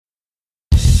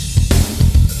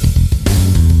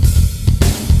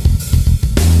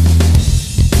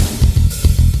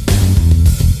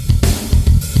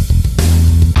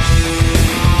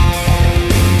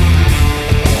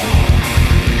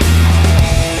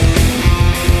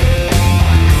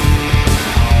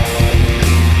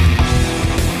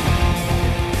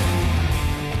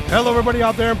Hello, everybody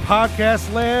out there in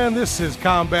podcast land. This is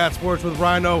Combat Sports with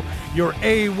Rhino, your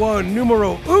A1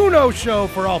 numero uno show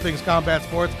for all things combat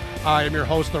sports. I am your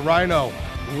host, the Rhino.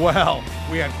 Well,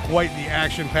 we had quite the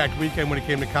action-packed weekend when it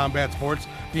came to combat sports.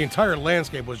 The entire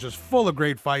landscape was just full of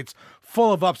great fights,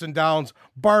 full of ups and downs,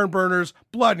 barn burners,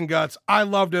 blood and guts. I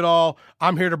loved it all.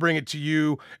 I'm here to bring it to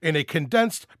you in a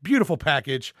condensed, beautiful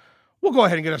package. We'll go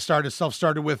ahead and get us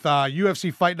started with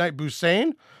UFC Fight Night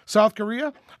Busan, South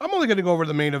Korea. I'm only going to go over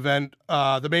the main event,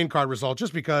 the main card result,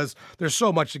 just because there's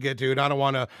so much to get to, and I don't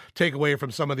want to take away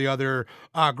from some of the other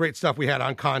great stuff we had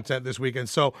on content this weekend.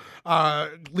 So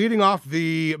leading off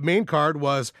the main card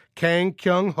was Kang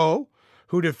Kyung-ho,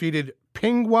 who defeated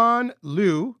Pingwan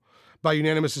Liu by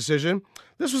unanimous decision.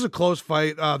 This was a close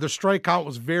fight. The strike count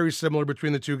was very similar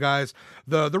between the two guys.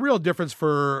 The real difference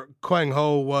for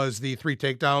Kyung-ho was the 3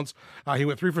 takedowns. He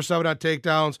went 3 for 7 on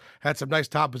takedowns, had some nice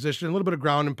top position, a little bit of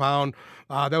ground and pound.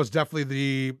 That was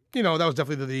definitely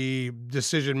the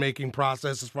decision-making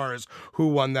process as far as who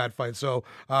won that fight. So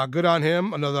good on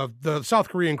him. The South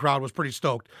Korean crowd was pretty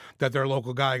stoked that their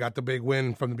local guy got the big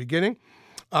win from the beginning.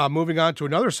 Moving on to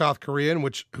another South Korean,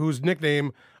 whose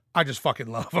nickname I just fucking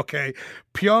love, okay?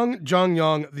 Pyong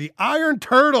Jung-young, the Iron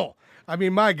Turtle. I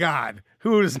mean, my God,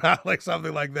 who does not like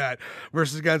something like that?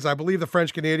 Versus against, I believe, the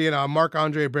French-Canadian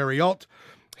Marc-Andre Barriault.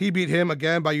 He beat him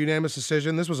again by unanimous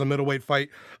decision. This was a middleweight fight.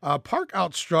 Park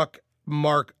outstruck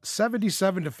Mark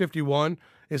 77-51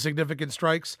 in significant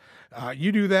strikes.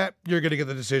 You do that, you're going to get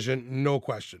the decision, no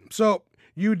question. So,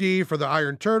 UD for the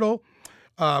Iron Turtle.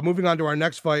 Moving on to our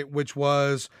next fight, which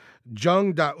was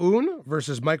Jung Da-un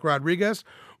versus Mike Rodriguez.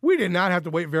 We did not have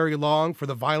to wait very long for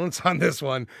the violence on this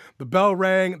one. The bell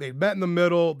rang, they met in the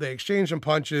middle, they exchanged some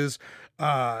punches.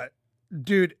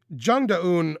 Dude, Jung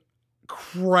Da-un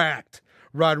cracked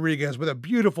Rodriguez with a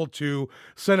beautiful 2,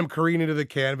 sent him careening to the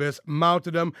canvas,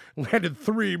 mounted him, landed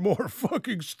 3 more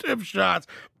fucking stiff shots,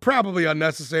 probably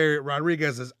unnecessary.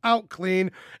 Rodriguez is out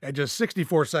clean at just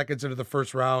 64 seconds into the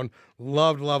first round.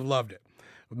 Loved it.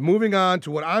 Moving on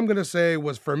to what I'm going to say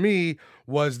was, for me,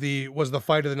 was the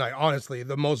fight of the night. Honestly,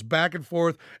 the most back and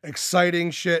forth,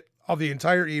 exciting shit of the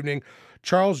entire evening.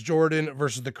 Charles Jourdain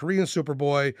versus the Korean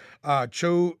Superboy,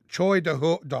 Choi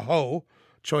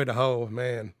Da-ho,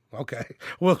 man. Okay,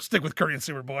 we'll stick with Korean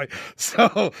Superboy.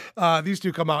 So these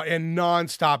two come out in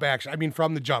non-stop action. I mean,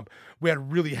 from the jump, we had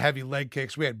really heavy leg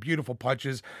kicks. We had beautiful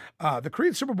punches. The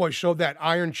Korean Superboy showed that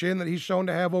iron chin that he's shown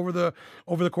to have over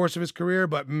the course of his career.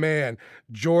 But man,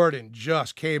 Jourdain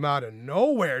just came out of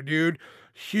nowhere, dude.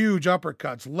 Huge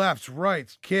uppercuts, lefts,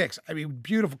 rights, kicks. I mean,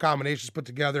 beautiful combinations put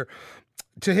together.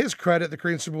 To his credit, the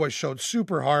Korean Superboy showed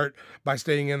super heart by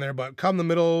staying in there. But come the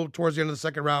middle, towards the end of the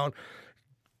second round,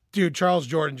 dude, Charles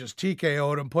Jourdain just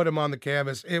TKO'd him, put him on the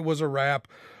canvas. It was a wrap.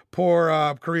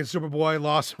 Poor Korean Superboy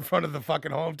lost in front of the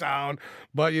fucking hometown.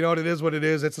 But you know what? It is what it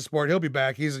is. It's a sport. He'll be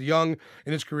back. He's young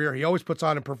in his career. He always puts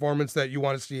on a performance that you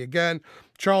want to see again.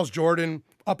 Charles Jourdain,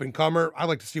 up-and-comer. I'd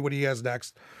like to see what he has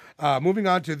next. Moving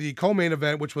on to the co-main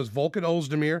event, which was Volkan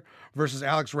Ozdemir versus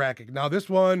Alex Rakic. Now, this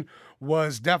one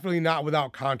was definitely not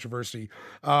without controversy.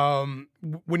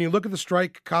 When you look at the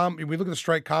strike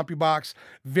CompuBox,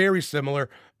 very similar.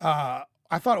 I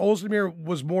thought Ozdemir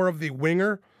was more of the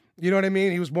winger. You know what I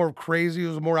mean? He was more crazy. He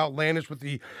was more outlandish with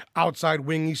the outside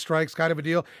wingy strikes kind of a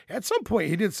deal. At some point,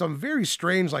 he did some very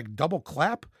strange, like, double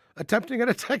clap attempting at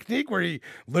a technique where he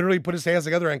literally put his hands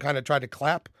together and kind of tried to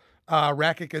clap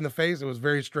Rakic in the face. It was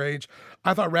very strange.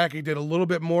 I thought Rakic did a little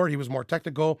bit more. He was more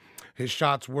technical. His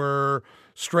shots were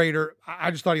straighter.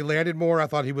 I just thought he landed more. I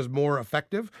thought he was more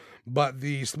effective. But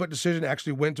the split decision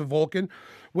actually went to Volkan,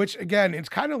 which, again, it's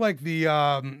kind of like the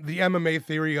MMA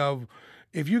theory of,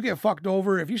 if you get fucked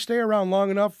over, if you stay around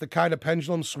long enough, the kind of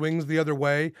pendulum swings the other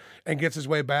way and gets his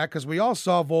way back. Because we all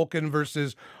saw Volkan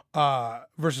versus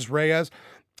Reyes.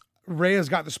 Reyes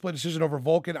got the split decision over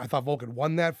Volkan. I thought Volkan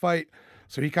won that fight,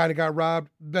 so he kind of got robbed.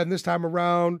 Then this time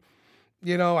around,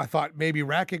 you know, I thought maybe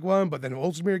Rakic won, but then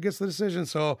Ozdemir gets the decision.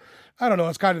 So I don't know.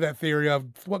 It's kind of that theory of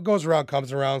what goes around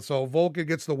comes around. So Volkan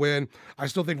gets the win. I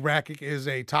still think Rakic is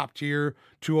a top tier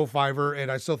 205er, and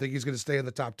I still think he's going to stay in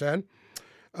the top 10.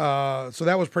 So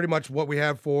that was pretty much what we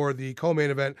have for the co-main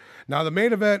event. Now the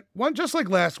main event, one just like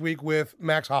last week with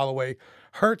Max Holloway,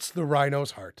 hurts the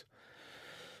Rhino's heart.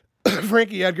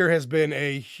 Frankie Edgar has been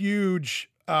a huge,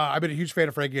 I've been a huge fan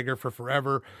of Frankie Edgar for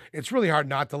forever. It's really hard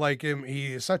not to like him.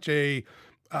 He is such a,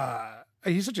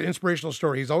 he's such an inspirational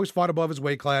story. He's always fought above his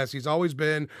weight class. He's always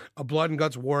been a blood and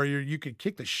guts warrior. You could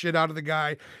kick the shit out of the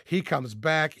guy. He comes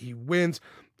back. He wins.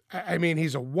 I mean,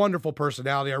 he's a wonderful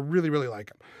personality. I really, really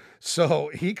like him. So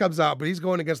he comes out, but he's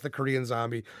going against the Korean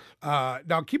Zombie.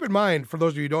 Now, keep in mind, for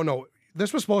those of you who don't know,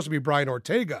 This was supposed to be Brian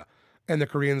Ortega and the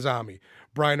Korean Zombie.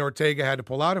 Brian Ortega had to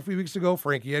pull out a few weeks ago.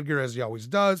 Frankie Edgar, as he always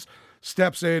does,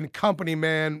 steps in, company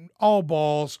man, all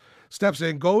balls, steps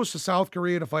in, goes to South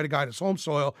Korea to fight a guy on his home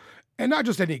soil, and not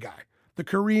just any guy. The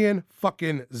Korean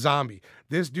fucking Zombie.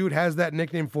 This dude has that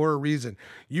nickname for a reason.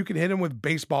 You can hit him with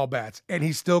baseball bats, and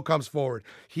he still comes forward.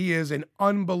 He is an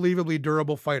unbelievably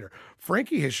durable fighter.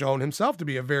 Frankie has shown himself to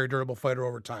be a very durable fighter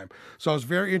over time. So I was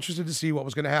very interested to see what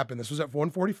was going to happen. This was at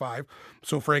 145.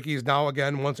 So Frankie is now,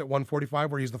 again, once at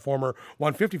 145, where he's the former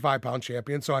 155-pound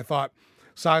champion. So I thought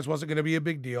size wasn't going to be a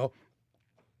big deal.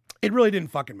 It really didn't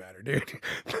fucking matter, dude.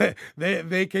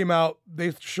 They came out,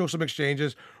 they show some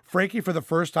exchanges. Frankie, for the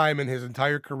first time in his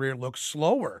entire career, looked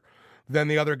slower than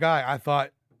the other guy. I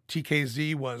thought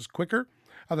TKZ was quicker.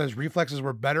 I thought his reflexes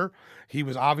were better. He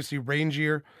was obviously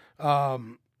rangier.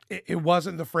 It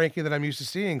wasn't the Frankie that I'm used to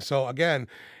seeing. So again,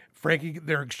 Frankie,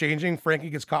 they're exchanging. Frankie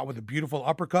gets caught with a beautiful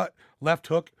uppercut, left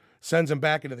hook, sends him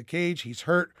back into the cage. He's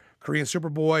hurt. Korean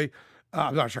Superboy,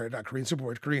 not Korean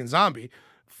Superboy, Korean Zombie,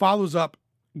 follows up,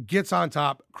 gets on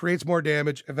top, creates more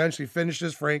damage, eventually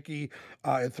finishes Frankie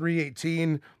at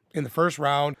 318 in the first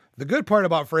round. The good part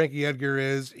about Frankie Edgar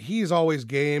is he's always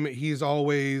game. He's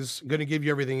always going to give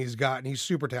you everything he's got, and he's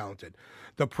super talented.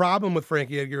 The problem with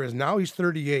Frankie Edgar is now he's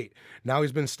 38. Now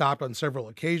he's been stopped on several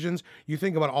occasions. You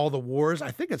think about all the wars.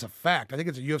 I think it's a fact. I think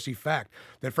it's a UFC fact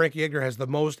that Frankie Edgar has the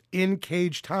most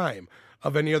in-cage time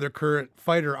of any other current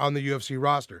fighter on the UFC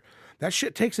roster. That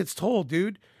shit takes its toll,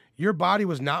 dude. Your body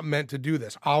was not meant to do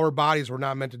this. Our bodies were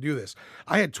not meant to do this.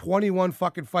 I had 21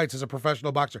 fucking fights as a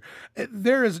professional boxer.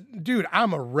 Dude,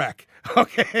 I'm a wreck,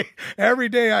 okay? Every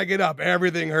day I get up,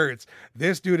 everything hurts.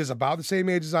 This dude is about the same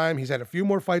age as I am. He's had a few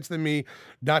more fights than me,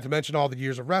 not to mention all the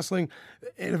years of wrestling.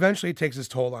 It eventually takes its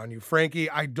toll on you. Frankie,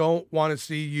 I don't want to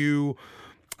see you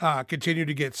continue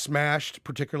to get smashed,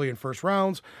 particularly in first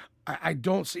rounds. I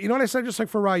don't see, you know what I said, just like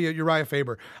for Uriah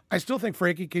Faber, I still think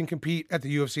Frankie can compete at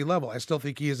the UFC level. I still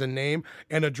think he is a name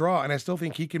and a draw, and I still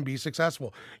think he can be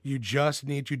successful. You just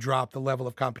need to drop the level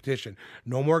of competition.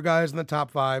 No more guys in the top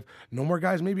 5, no more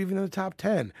guys maybe even in the top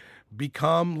 10.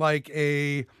 Become like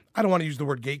I don't want to use the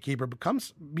word gatekeeper,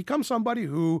 become somebody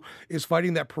who is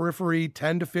fighting that periphery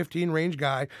 10 to 15 range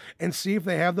guy and see if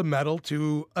they have the mettle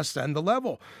to ascend the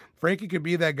level. Frankie could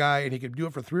be that guy, and he could do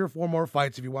it for 3 or 4 more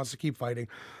fights if he wants to keep fighting.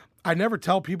 I never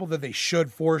tell people that they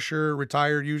should for sure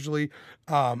retire usually,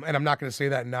 and I'm not going to say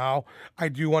that now. I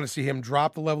do want to see him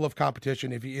drop the level of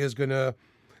competition if he is going to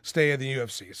stay in the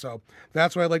UFC. So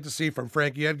that's what I'd like to see from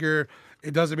Frankie Edgar.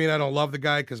 It doesn't mean I don't love the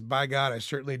guy, because by God, I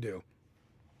certainly do.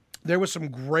 There was some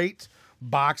great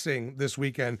boxing this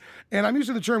weekend, and I'm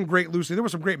using the term great loosely. There were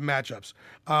some great matchups.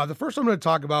 The first I'm going to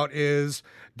talk about is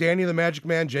Danny the Magic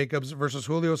Man Jacobs versus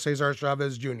Julio Cesar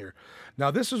Chavez Jr.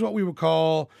 Now, this is what we would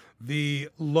call the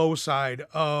low side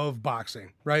of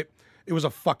boxing, right? It was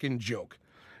a fucking joke.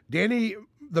 Danny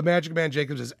the Magic Man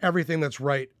Jacobs is everything that's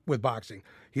right with boxing.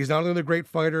 He's not only a great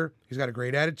fighter, he's got a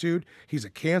great attitude, he's a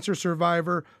cancer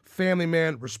survivor, family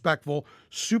man, respectful,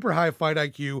 super high fight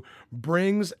IQ,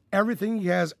 brings everything he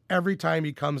has every time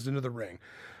he comes into the ring.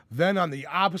 Then on the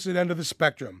opposite end of the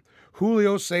spectrum,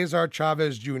 Julio Cesar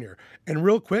Chavez Jr. And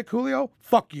real quick, Julio,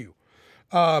 fuck you.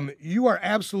 You are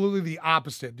absolutely the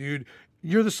opposite, dude.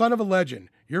 You're the son of a legend.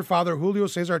 Your father, Julio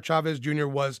Cesar Chavez Jr.,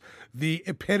 was the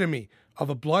epitome of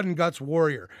a blood and guts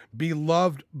warrior,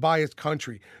 beloved by his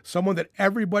country, someone that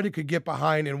everybody could get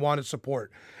behind and want to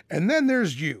support. And then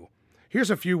there's you. Here's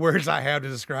a few words I have to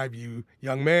describe you,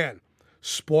 young man.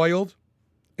 Spoiled,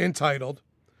 entitled,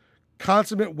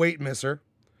 consummate weight misser,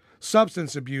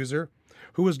 substance abuser,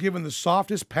 who was given the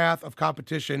softest path of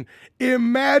competition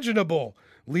imaginable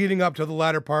leading up to the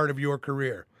latter part of your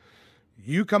career.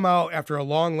 You come out after a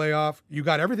long layoff. You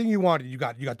got everything you wanted. You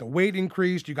got the weight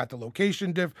increased. You got the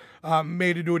location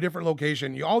made into a different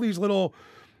location. All these little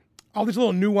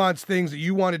nuanced things that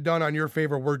you wanted done on your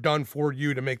favor were done for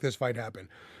you to make this fight happen.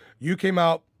 You came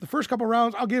out the first couple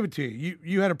rounds. I'll give it to you.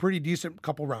 You had a pretty decent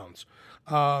couple rounds.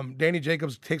 Danny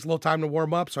Jacobs takes a little time to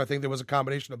warm up, so I think there was a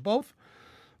combination of both.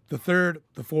 The third,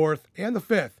 the fourth, and the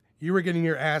fifth, you were getting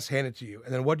your ass handed to you.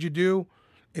 And then what'd you do?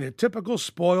 In a typical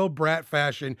spoiled brat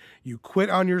fashion, you quit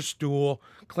on your stool,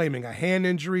 claiming a hand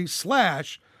injury /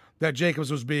 that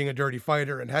Jacobs was being a dirty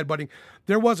fighter and headbutting.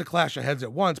 There was a clash of heads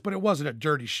at once, but it wasn't a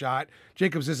dirty shot.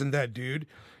 Jacobs isn't that dude.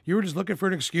 You were just looking for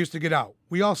an excuse to get out.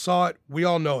 We all saw it. We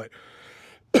all know it.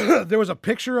 There was a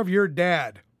picture of your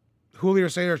dad, Julio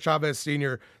Cesar Chavez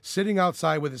Sr., sitting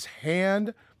outside with his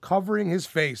hand covering his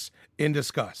face in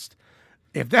disgust.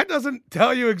 If that doesn't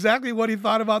tell you exactly what he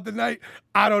thought about the night,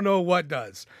 I don't know what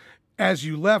does. As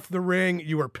you left the ring,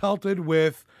 you were pelted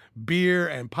with beer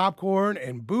and popcorn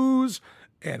and booze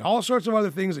and all sorts of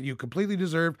other things that you completely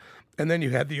deserved. And then you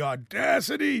had the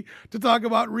audacity to talk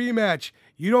about rematch.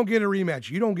 You don't get a rematch.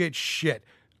 You don't get shit.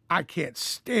 I can't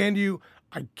stand you.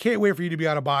 I can't wait for you to be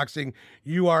out of boxing.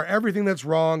 You are everything that's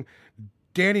wrong.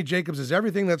 Danny Jacobs is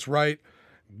everything that's right.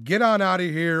 Get on out of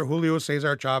here, Julio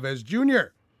Cesar Chavez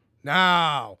Jr.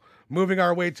 Now, moving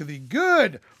our way to the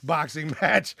good boxing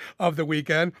match of the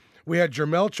weekend, we had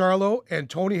Jermell Charlo and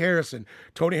Tony Harrison.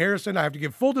 Tony Harrison, I have to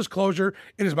give full disclosure.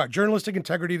 It is about journalistic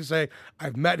integrity to say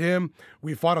I've met him.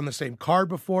 We fought on the same card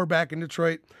before back in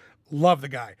Detroit. Love the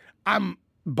guy. I'm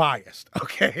biased,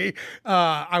 okay?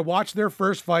 I watched their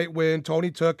first fight when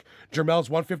Tony took Jermell's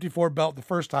 154 belt the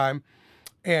first time,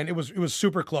 and it was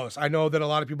super close. I know that a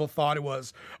lot of people thought it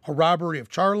was a robbery of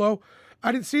Charlo.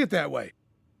 I didn't see it that way.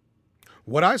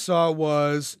 What I saw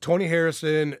was Tony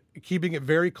Harrison keeping it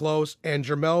very close and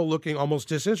Jermell looking almost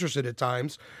disinterested at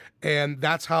times, and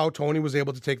that's how Tony was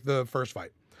able to take the first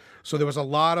fight. So there was a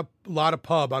lot of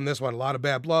pub on this one, a lot of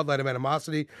bad blood, a lot of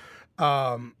animosity.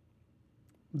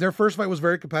 Their first fight was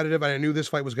very competitive, and I knew this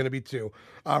fight was going to be too.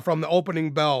 From the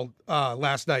opening bell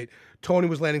last night, Tony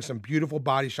was landing some beautiful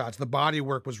body shots. The body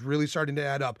work was really starting to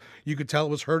add up. You could tell it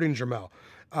was hurting Jermell.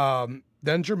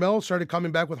 Then Jermell started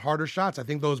coming back with harder shots. I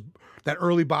think that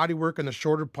early body work and the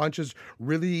shorter punches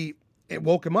really, it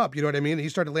woke him up. You know what I mean? He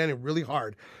started landing really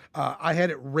hard. I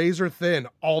had it razor thin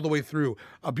all the way through.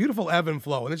 A beautiful ebb and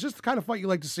flow. And it's just the kind of fight you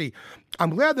like to see. I'm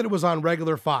glad that it was on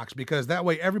regular Fox because that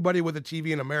way everybody with a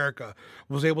TV in America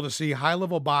was able to see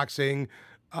high-level boxing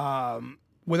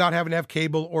without having to have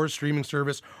cable or streaming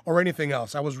service or anything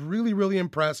else. I was really, really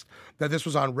impressed that this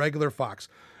was on regular Fox.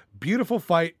 Beautiful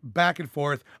fight, back and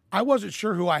forth. I wasn't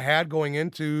sure who I had going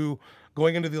into the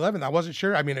 11th. I wasn't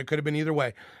sure. I mean, it could have been either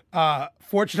way.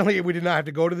 Fortunately, we did not have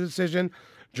to go to the decision.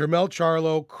 Jermell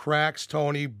Charlo cracks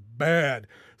Tony bad,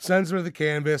 sends him to the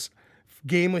canvas.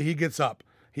 Gamely, he gets up.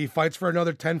 He fights for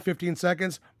another 10, 15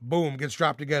 seconds. Boom, gets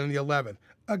dropped again in the 11th.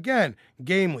 Again,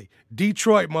 gamely.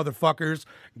 Detroit, motherfuckers,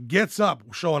 gets up,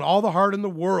 showing all the heart in the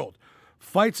world.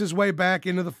 Fights his way back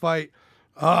into the fight.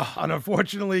 And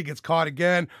unfortunately, gets caught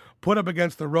again, put up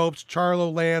against the ropes.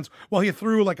 Charlo lands. Well, he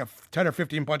threw like a 10 or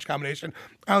 15 punch combination.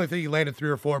 I only think he landed 3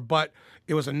 or 4, but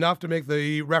it was enough to make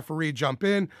the referee jump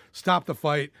in, stop the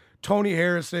fight. Tony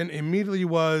Harrison immediately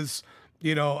was,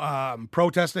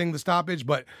 protesting the stoppage.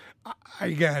 But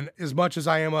again, as much as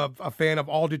I am a fan of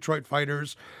all Detroit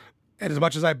fighters, and as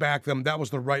much as I back them, that was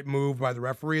the right move by the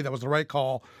referee. That was the right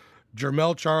call.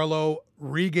 Jermell Charlo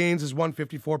regains his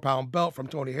 154-pound belt from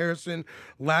Tony Harrison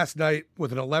last night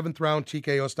with an 11th round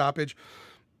TKO stoppage.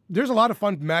 There's a lot of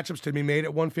fun matchups to be made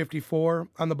at 154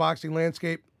 on the boxing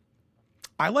landscape.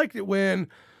 I liked it when,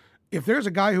 if there's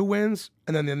a guy who wins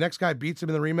and then the next guy beats him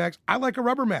in the rematch, I like a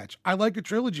rubber match. I like a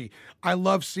trilogy. I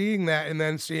love seeing that and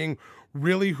then seeing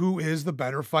really who is the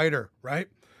better fighter, right?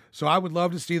 So I would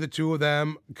love to see the two of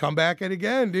them come back at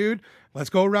again, dude. Let's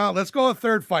go around. Let's go a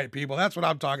third fight, people. That's what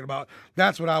I'm talking about.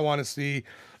 That's what I want to see.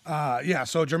 So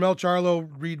Jermell Charlo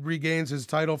regains his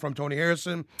title from Tony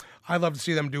Harrison. I'd love to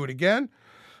see them do it again.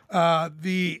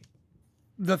 The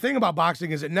thing about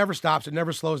boxing is it never stops. It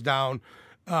never slows down.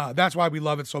 That's why we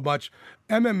love it so much.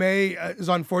 MMA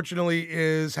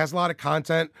has a lot of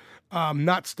content,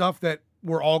 not stuff that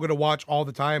we're all going to watch all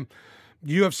the time.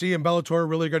 UFC and Bellator are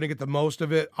really going to get the most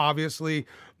of it, obviously.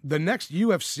 The next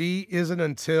UFC isn't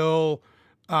until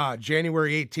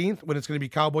January 18th when it's going to be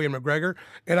Cowboy and McGregor.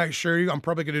 And I assure you, I'm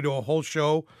probably going to do a whole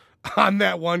show on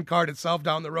that one card itself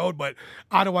down the road, but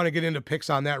I don't want to get into picks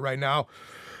on that right now.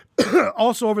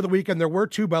 Also, over the weekend, there were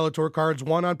 2 Bellator cards,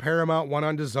 one on Paramount, one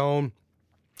on DAZN.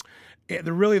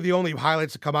 They're really the only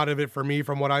highlights that come out of it for me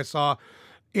from what I saw.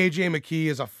 AJ McKee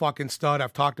is a fucking stud.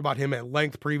 I've talked about him at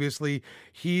length previously.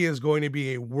 He is going to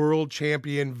be a world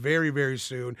champion very, very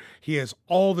soon. He has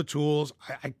all the tools.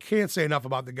 I can't say enough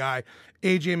about the guy.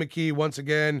 AJ McKee, once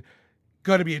again,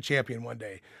 going to be a champion one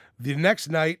day. The next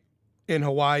night in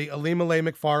Hawaii, Ilima-Lei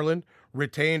Macfarlane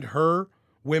retained her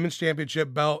women's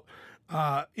championship belt.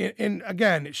 And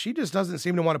again, she just doesn't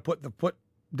seem to want to put the foot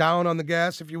down on the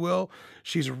gas, if you will.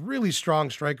 She's a really strong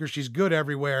striker. She's good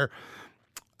everywhere.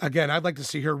 Again, I'd like to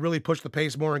see her really push the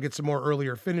pace more and get some more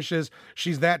earlier finishes.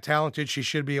 She's that talented. She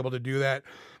should be able to do that.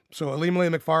 So Ilima-Lei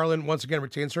Macfarlane, once again,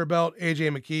 retains her belt.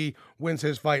 AJ McKee wins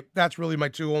his fight. That's really my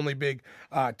two only big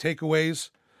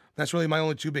takeaways. That's really my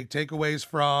only 2 big takeaways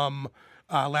from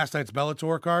last night's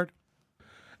Bellator card.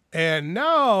 And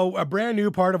now a brand new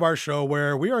part of our show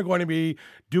where we are going to be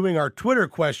doing our Twitter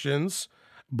questions.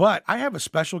 But I have a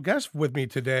special guest with me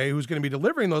today who's going to be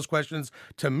delivering those questions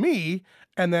to me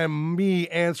and then me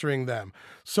answering them.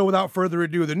 So without further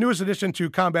ado, the newest addition to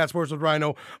Combat Sports with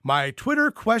Rhino, my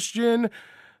Twitter question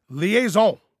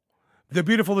liaison. The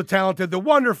beautiful, the talented, the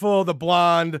wonderful, the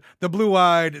blonde, the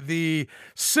blue-eyed, the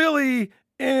silly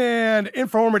and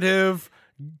informative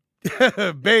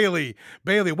Bailey.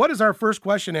 Bailey, what is our first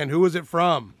question and who is it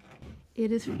from?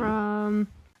 It is from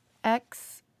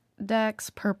X-Dex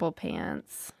Purple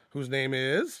Pants. Whose name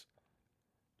is?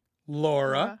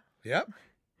 Laura. Yep.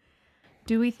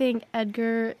 Do we think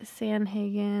Edgar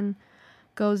Sandhagen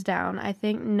goes down? I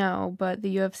think no, but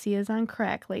the UFC is on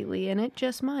crack lately, and it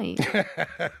just might.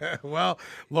 Well,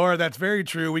 Laura, that's very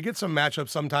true. We get some matchups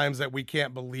sometimes that we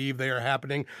can't believe they are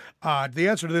happening. The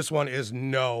answer to this one is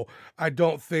no. I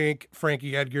don't think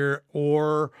Frankie Edgar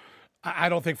I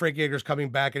don't think Frankie Edgar's coming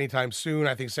back anytime soon.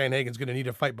 I think Sandhagen's going to need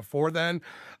a fight before then.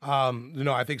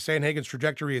 I think Sandhagen's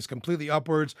trajectory is completely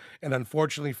upwards, and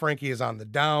unfortunately, Frankie is on the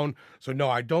down. So, no,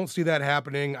 I don't see that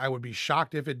happening. I would be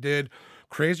shocked if it did.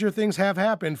 Crazier things have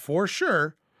happened for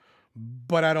sure,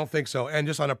 but I don't think so. And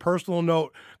just on a personal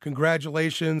note,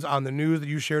 congratulations on the news that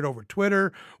you shared over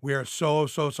Twitter. We are so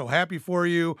happy for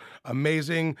you.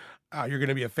 Amazing. You're going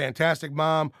to be a fantastic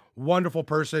mom, wonderful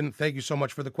person. Thank you so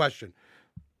much for the question.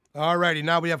 All righty,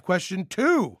 now we have question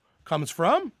 2. Comes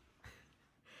from?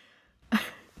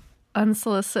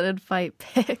 Unsolicited fight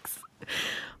picks.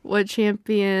 What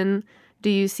champion do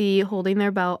you see holding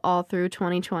their belt all through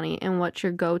 2020, and what's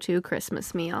your go-to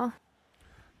Christmas meal?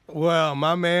 Well,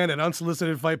 my man at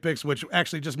Unsolicited Fight Picks, which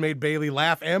actually just made Bailey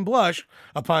laugh and blush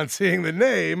upon seeing the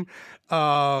name.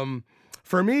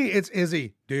 For me, it's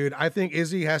Izzy, dude. I think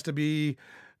Izzy has to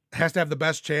have the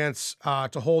best chance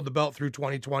to hold the belt through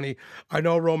 2020. I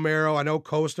know Romero, I know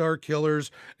Costa are killers,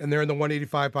 and they're in the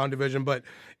 185-pound division, but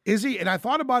Izzy, and I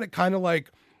thought about it kind of like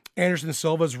Anderson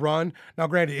Silva's run. Now,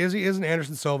 granted, Izzy isn't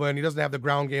Anderson Silva, and he doesn't have the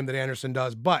ground game that Anderson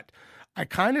does, but I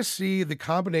kind of see the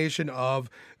combination of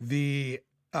the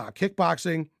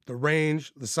kickboxing, the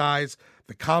range, the size,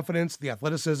 the confidence, the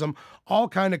athleticism, all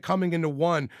kind of coming into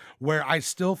one where I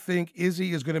still think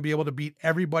Izzy is going to be able to beat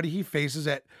everybody he faces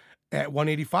at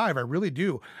 185. I really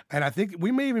do. And I think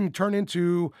we may even turn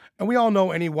into, and we all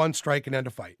know any one strike can end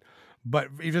a fight, but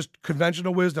just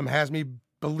conventional wisdom has me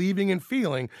believing and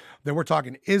feeling that we're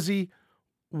talking Izzy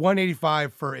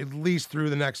 185 for at least through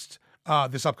the next,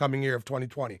 this upcoming year of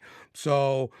 2020.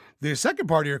 So the second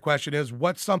part of your question is,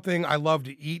 what's something I love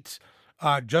to eat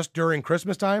just during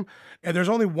Christmas time? And there's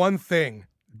only one thing,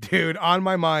 dude, on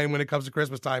my mind when it comes to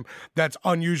Christmas time that's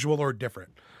unusual or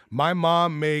different. My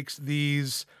mom makes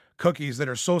these cookies that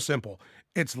are so simple.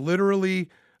 It's literally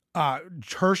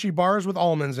Hershey bars with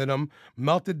almonds in them,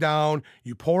 melted down.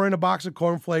 You pour in a box of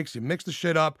cornflakes, you mix the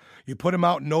shit up, you put them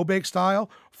out no-bake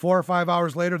style. 4 or 5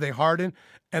 hours later, they harden,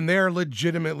 and they're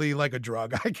legitimately like a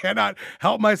drug. I cannot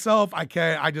help myself. I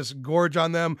just gorge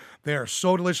on them. They are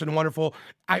so delicious and wonderful.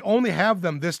 I only have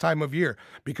them this time of year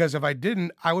because if I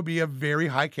didn't, I would be a very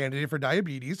high candidate for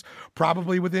diabetes,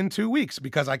 probably within 2 weeks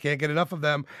because I can't get enough of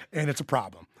them, and it's a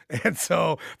problem. And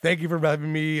so thank you for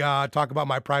having me talk about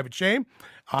my private shame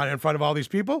in front of all these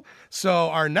people. So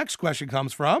our next question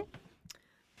comes from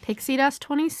Pixie Dust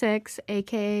 26,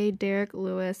 a.k.a. Derek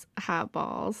Lewis Hot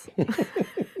Balls.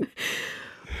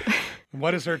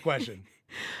 What is her question?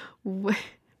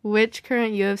 Which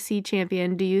current UFC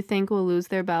champion do you think will lose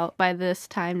their belt by this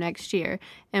time next year?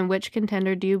 And which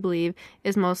contender do you believe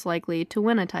is most likely to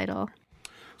win a title?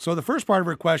 So the first part of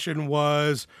her question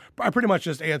was, I pretty much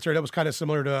just answered. It was kind of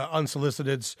similar to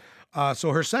Unsolicited's.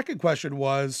 So her second question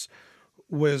was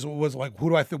like, who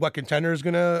do I think, what contender is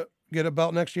going to get a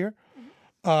belt next year?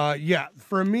 Yeah,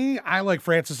 for me, I like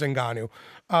Francis Ngannou.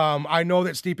 I know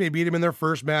that Stipe beat him in their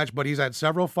first match, but he's had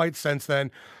several fights since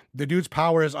then. The dude's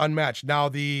power is unmatched. Now,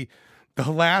 the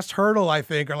last hurdle, I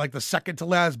think, or like the second to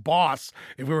last boss,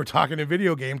 if we were talking in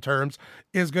video game terms,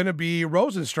 is going to be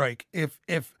Rosenstrike.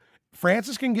 If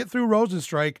Francis can get through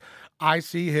Rosenstrike, I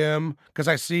see him, because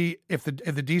I see if the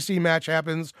DC match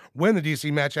happens, when the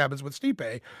DC match happens with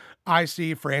Stipe, I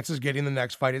see Francis getting the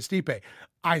next fight at Stipe.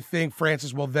 I think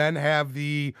Francis will then have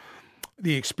the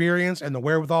experience and the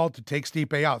wherewithal to take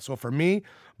Stipe out. So for me,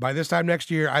 by this time next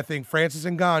year, I think Francis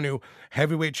Ngannou,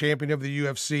 heavyweight champion of the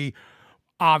UFC,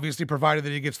 obviously provided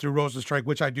that he gets through Rosenstrike,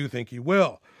 which I do think he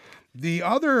will. The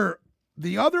other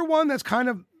one that's kind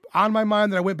of on my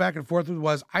mind that I went back and forth with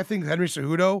was, I think Henry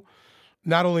Cejudo,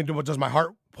 not only does my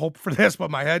heart hope for this,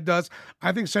 but my head does.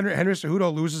 I think Henry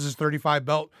Cejudo loses his 35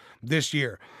 belt this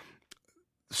year.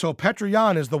 So Petr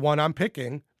Yan is the one I'm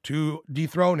picking to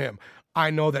dethrone him. I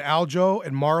know that Aljo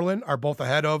and Marlon are both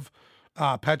ahead of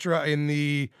Petra in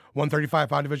the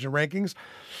 135-pound division rankings.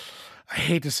 I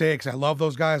hate to say it because I love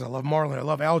those guys. I love Marlon. I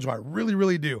love Aljo. I really,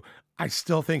 really do. I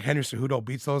still think Henry Cejudo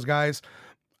beats those guys.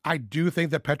 I do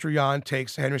think that Petr Yan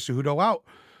takes Henry Cejudo out.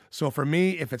 So for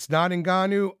me, if it's not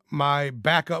Ngannou, my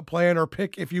backup plan or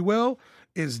pick, if you will,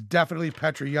 is definitely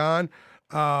Petr Yan.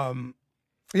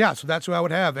 So that's who I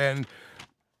would have. And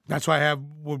that's who I have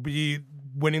would be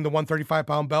winning the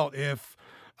 135-pound belt if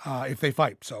they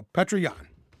fight. So Petr Yan.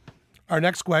 Our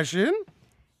next question.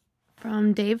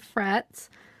 From Dave Fretz.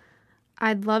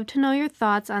 I'd love to know your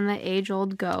thoughts on the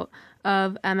age-old GOAT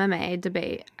of MMA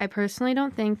debate. I personally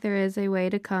don't think there is a way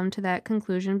to come to that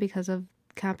conclusion because of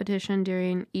competition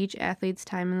during each athlete's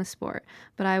time in the sport.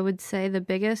 But I would say the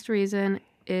biggest reason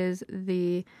is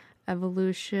the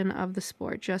evolution of the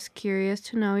sport. Just curious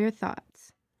to know your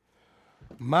thoughts.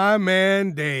 My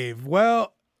man, Dave.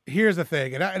 Well, here's the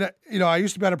thing. And I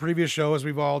used to be on a previous show, as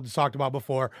we've all talked about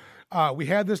before. We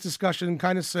had this discussion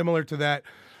kind of similar to that.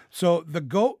 So the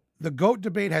GOAT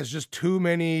debate has just too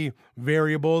many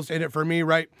variables in it for me,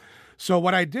 right? So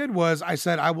what I did was I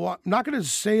said, I'm not going to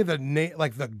say the name,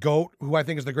 like the GOAT, who I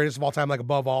think is the greatest of all time, like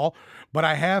above all, but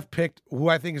I have picked who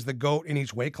I think is the GOAT in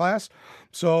each weight class.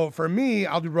 So for me,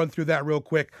 I'll run through that real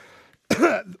quick.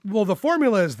 Well, the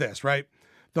formula is this, right?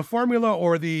 The formula,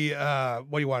 or the,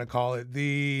 what do you want to call it?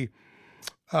 The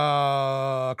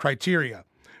criteria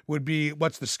would be,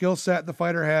 what's the skill set the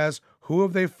fighter has, who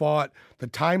have they fought, the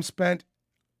time spent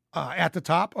at the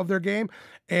top of their game,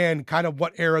 and kind of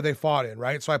what era they fought in,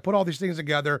 right? So I put all these things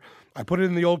together. I put it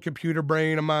in the old computer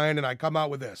brain of mine, and I come out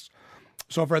with this.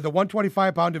 So for the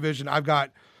 125-pound division, I've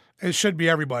got, it should be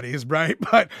everybody's, right?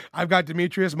 But I've got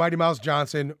Demetrius Mighty Mouse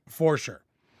Johnson for sure.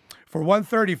 For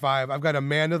 135, I've got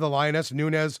Amanda the Lioness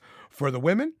Nunes for the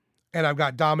women, and I've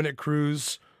got Dominic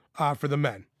Cruz for the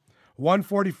men.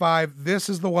 145, this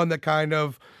is the one that kind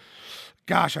of,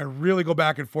 gosh, I really go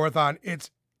back and forth on.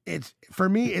 It's for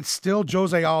me, it's still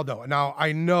Jose Aldo. Now,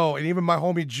 I know, and even my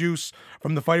homie Juice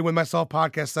from the Fighting With Myself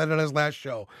podcast said it on his last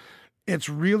show, it's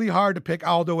really hard to pick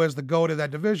Aldo as the GOAT of that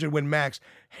division when Max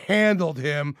handled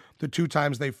him the 2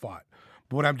 times they fought.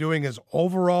 But what I'm doing is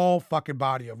overall fucking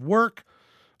body of work.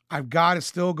 I've got to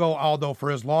still go Aldo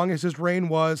for as long as his reign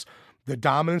was, the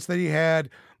dominance that he had,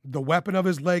 the weapon of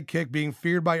his leg kick being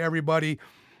feared by everybody,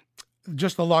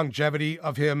 just the longevity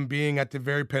of him being at the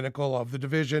very pinnacle of the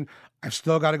division. I've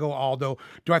still got to go Aldo.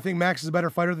 Do I think Max is a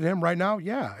better fighter than him right now?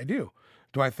 Yeah, I do.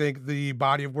 Do I think the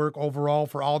body of work overall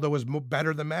for Aldo is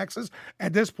better than Max's?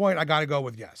 At this point, I got to go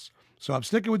with yes. So I'm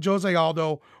sticking with Jose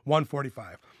Aldo,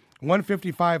 145.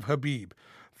 155, Khabib.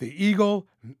 The Eagle,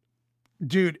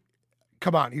 dude,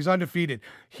 come on, he's undefeated.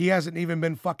 He hasn't even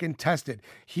been fucking tested.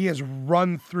 He has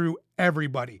run through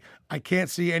everybody. I can't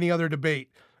see any other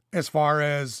debate as far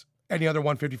as any other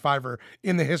 155er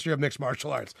in the history of mixed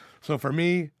martial arts. So for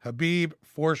me, Khabib,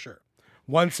 for sure.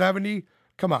 170,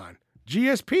 come on.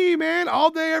 GSP, man, all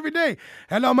day, every day.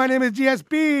 Hello, my name is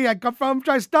GSP. I come from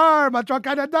TriStar, Montreal,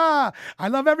 Canada. I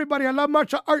love everybody. I love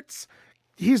martial arts.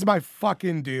 He's my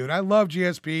fucking dude. I love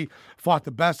GSP. Fought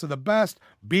the best of the best,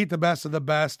 beat the best of the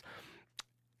best.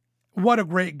 What a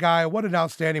great guy. What an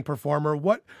outstanding performer.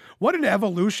 What an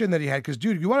evolution that he had. Because,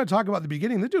 dude, you want to talk about the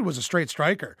beginning, the dude was a straight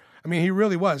striker. I mean, he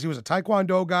really was. He was a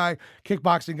Taekwondo guy,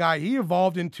 kickboxing guy. He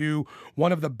evolved into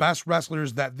one of the best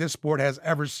wrestlers that this sport has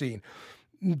ever seen.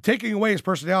 Taking away his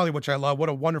personality, which I love, what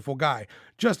a wonderful guy.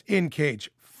 Just in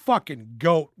cage. Fucking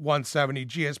GOAT 170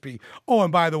 GSP. Oh,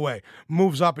 and by the way,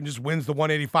 moves up and just wins the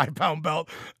 185-pound belt.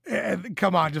 And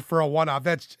come on, just for a one-off.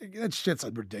 That shit's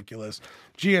ridiculous.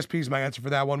 GSP's my answer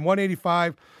for that one.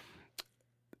 185,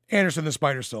 Anderson the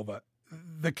Spider Silva.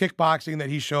 The kickboxing that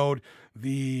he showed,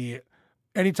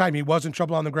 anytime he was in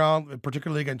trouble on the ground,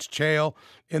 particularly against Chael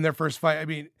in their first fight, I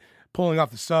mean, pulling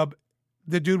off the sub,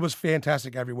 the dude was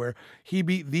fantastic everywhere. He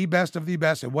beat the best of the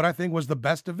best in what I think was the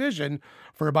best division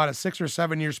for about a 6 or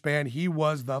 7 year span. He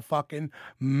was the fucking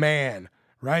man,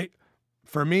 right?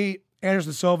 For me,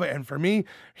 Anderson Silva, and for me,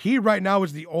 he right now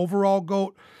is the overall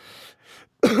GOAT.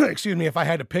 Excuse me if I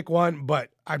had to pick one,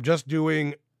 but I'm just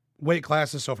doing weight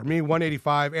classes. So for me,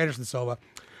 185, Anderson Silva.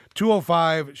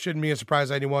 205, shouldn't be a surprise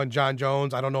to anyone, John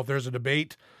Jones. I don't know if there's a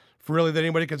debate for really that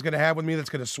anybody is going to have with me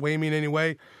that's going to sway me in any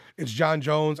way. It's John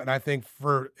Jones, and I think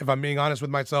if I'm being honest with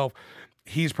myself,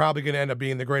 he's probably going to end up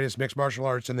being the greatest mixed martial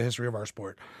arts in the history of our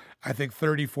sport. I think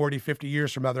 30, 40, 50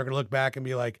 years from now, they're going to look back and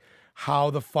be like, how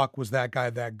the fuck was that guy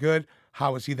that good?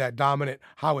 How is he that dominant?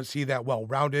 How is he that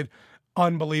well-rounded?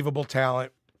 Unbelievable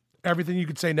talent. Everything you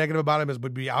could say negative about him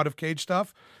would be out-of-cage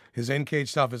stuff. His in-cage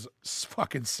stuff is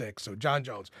fucking sick. So John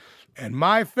Jones. And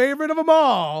my favorite of them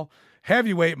all,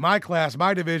 heavyweight, my class,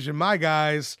 my division, my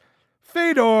guys,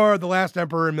 Fedor, the Last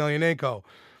Emperor Emelianenko.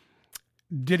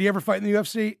 Did he ever fight in the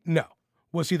UFC? No.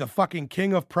 Was he the fucking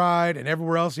king of pride and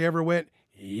everywhere else he ever went?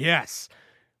 Yes.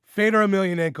 Fedor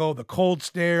Emelianenko, the cold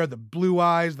stare, the blue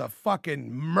eyes, the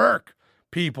fucking murk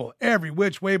people, every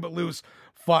which way but loose,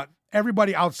 fought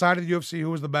everybody outside of the UFC who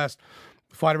was the best,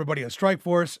 fought everybody in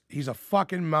Strikeforce. He's a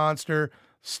fucking monster.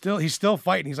 He's still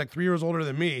fighting. He's like 3 years older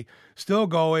than me, still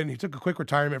going. He took a quick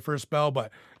retirement for a spell,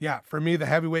 but yeah, for me, the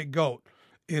heavyweight GOAT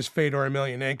is Fedor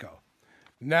Emelianenko.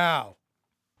 Now,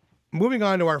 moving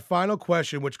on to our final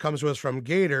question, which comes to us from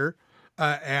Gator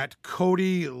at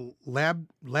Cody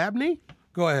Labney.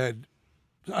 Go ahead,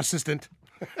 assistant.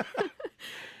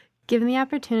 Given the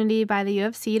opportunity by the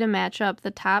UFC to match up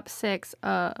the top 6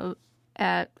 at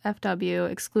FW,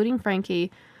 excluding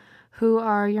Frankie, who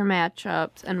are your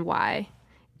matchups and why?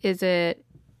 Is it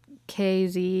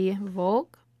KZ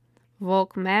Volk,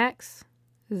 Volk Max,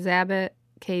 Zabit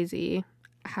KZ?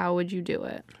 How would you do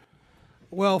it?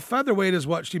 Well, featherweight is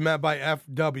what she meant by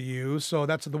FW, so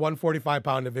that's the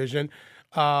 145-pound division.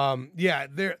 Yeah,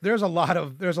 there's a lot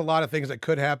of things that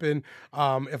could happen.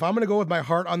 If I'm going to go with my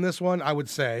heart on this one, I would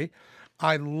say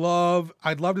I'd love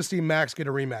to see Max get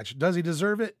a rematch. Does he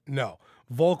deserve it? No.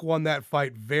 Volk won that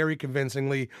fight very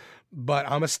convincingly, but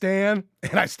I'm a stan,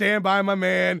 and I stand by my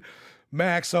man,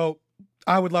 Max, so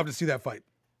I would love to see that fight.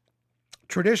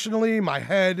 Traditionally, my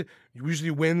head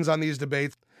usually wins on these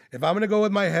debates. If I'm going to go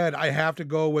with my head, I have to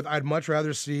go with I'd much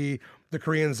rather see the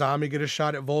Korean Zombie get a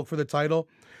shot at Volk for the title.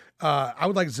 I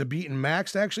would like Zabit and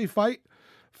Max to actually fight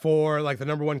for like the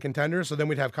number one contender. So then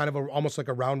we'd have kind of almost like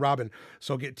a round robin.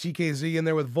 So get TKZ in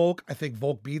there with Volk. I think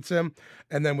Volk beats him.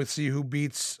 And then we'd see who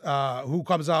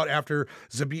comes out after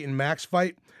Zabit and Max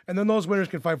fight. And then those winners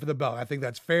can fight for the belt. I think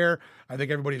that's fair. I think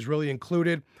everybody's really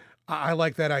included. I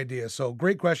like that idea. So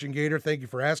great question, Gator. Thank you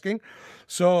for asking.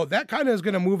 So that kind of is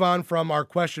going to move on from our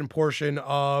question portion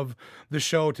of the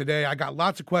show today. I got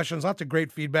lots of questions, lots of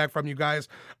great feedback from you guys.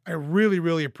 I really,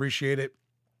 really appreciate it.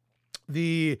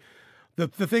 The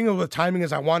thing with timing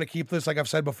is I want to keep this, like I've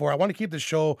said before, I want to keep the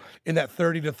show in that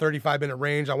 30 to 35 minute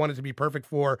range. I want it to be perfect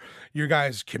for your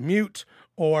guys' commute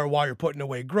or while you're putting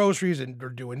away groceries and or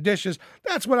doing dishes.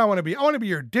 That's what I want to be. I want to be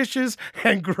your dishes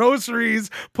and groceries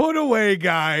put away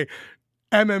guy,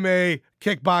 MMA,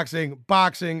 kickboxing,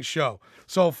 boxing show.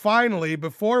 So finally,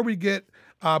 before we get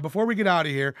out of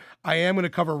here, I am going to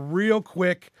cover real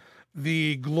quick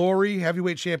the Glory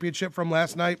Heavyweight Championship from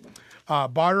last night.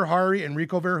 Badr Hari and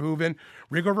Rico Verhoeven.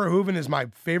 Rico Verhoeven is my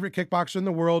favorite kickboxer in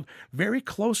the world. Very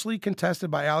closely contested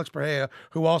by Alex Pereira,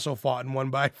 who also fought and won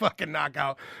by fucking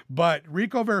knockout. But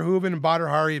Rico Verhoeven and Badr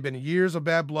Hari have been years of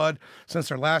bad blood since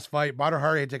their last fight. Badr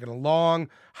Hari had taken a long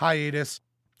hiatus.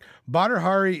 Badr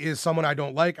Hari is someone I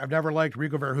don't like. I've never liked.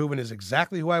 Rico Verhoeven is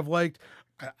exactly who I've liked.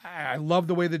 I love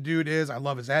the way the dude is. I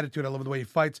love his attitude. I love the way he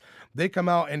fights. They come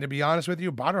out, and to be honest with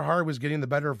you, Badr Hari was getting the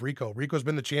better of Rico. Rico's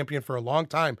been the champion for a long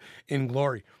time in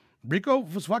Glory. Rico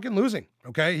was fucking losing,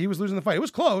 okay? He was losing the fight. It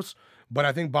was close, but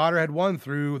I think Badr had won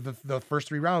through the first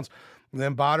 3 rounds. And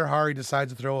then Badr Hari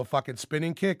decides to throw a fucking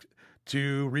spinning kick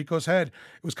to Rico's head.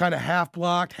 It was kind of half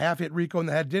blocked, half hit Rico in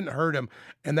the head, didn't hurt him,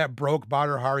 and that broke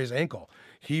Badr Hari's ankle.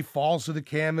 He falls to the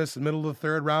canvas in the middle of the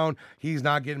 3rd round. He's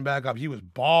not getting back up. He was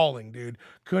bawling, dude.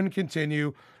 Couldn't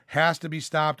continue. Has to be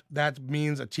stopped. That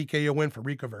means a TKO win for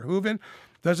Rico Verhoeven.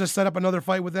 Does this set up another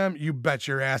fight with them? You bet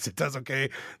your ass it does, okay?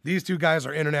 These two guys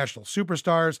are international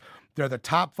superstars. They're the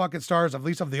top fucking stars, at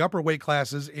least of the upper weight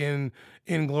classes in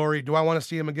Glory. Do I want to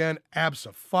see them again?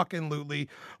 Abso-fucking-lutely.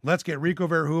 Let's get Rico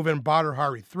Verhoeven, Badr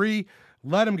Hari 3.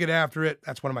 Let him get after it.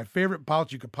 That's one of my favorite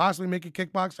bouts you could possibly make in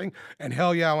kickboxing. And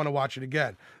hell yeah, I want to watch it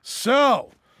again. So,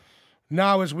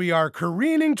 now as we are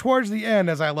careening towards the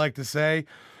end, as I like to say,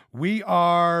 we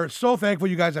are so thankful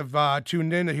you guys have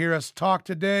tuned in to hear us talk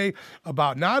today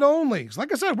about not only,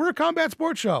 like I said, we're a combat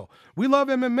sports show. We love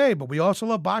MMA, but we also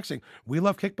love boxing. We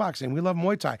love kickboxing. We love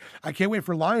Muay Thai. I can't wait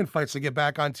for lion fights to get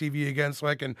back on TV again so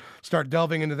I can start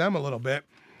delving into them a little bit.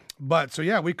 But so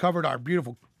yeah, we covered our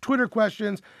beautiful Twitter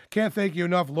questions. Can't thank you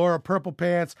enough. Laura Purple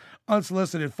Pants,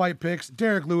 Unsolicited Fight Picks,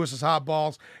 Derek Lewis's Hot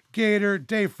Balls, Gator,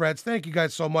 Dave Fretz. Thank you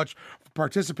guys so much for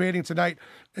participating tonight.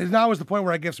 And now is the point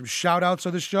where I give some shout outs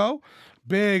of the show.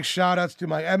 Big shout outs to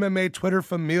my MMA Twitter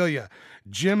familia.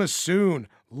 Jim Asoon,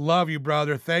 love you,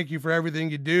 brother. Thank you for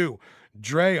everything you do.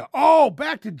 Drea. Oh,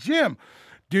 back to Jim.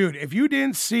 Dude, if you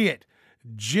didn't see it,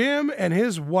 Jim and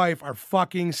his wife are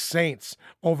fucking saints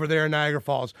over there in Niagara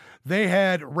Falls. They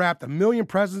had wrapped 1 million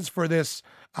presents for this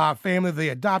family they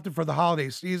adopted for the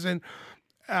holiday season.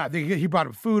 He brought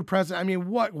him food present. I mean,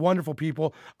 what wonderful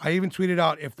people. I even tweeted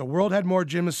out, if the world had more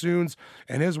Jim Assoons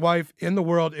and his wife in the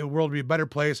world would be a better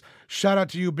place. Shout out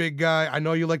to you, big guy. I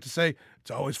know you like to say,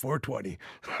 it's always 420.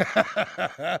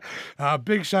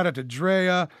 Big shout out to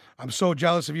Drea. I'm so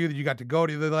jealous of you that you got to go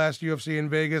to the last UFC in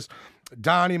Vegas.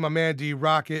 Donnie, my man D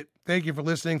Rocket, thank you for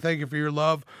listening. Thank you for your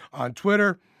love on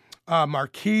Twitter.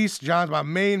 Marquise, John's my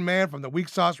main man from the Weak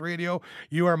Sauce Radio.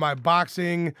 You are my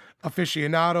boxing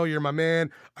aficionado. You're my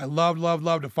man. I love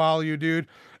to follow you, dude.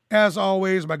 As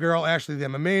always, my girl Ashley, the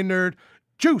MMA nerd.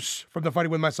 Juice from the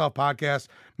Fighting With Myself podcast.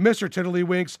 Mr.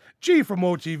 Tiddlywinks. G from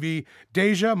OTV.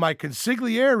 Deja, my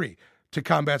consigliere to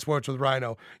Combat Sports with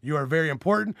Rhino. You are very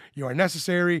important. You are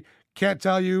necessary. Can't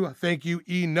tell you thank you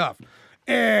enough.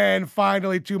 And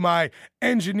finally, to my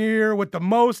engineer with the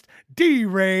most, D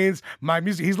Reigns, my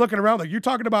music. He's looking around like, you're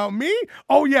talking about me?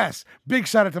 Oh, yes. Big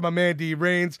shout out to my man, D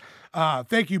Reigns.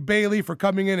 Thank you, Bailey, for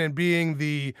coming in and being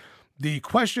the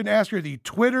question asker, the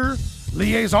Twitter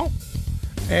liaison.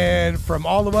 And from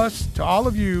all of us to all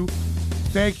of you,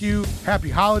 thank you. Happy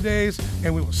holidays.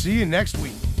 And we will see you next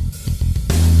week.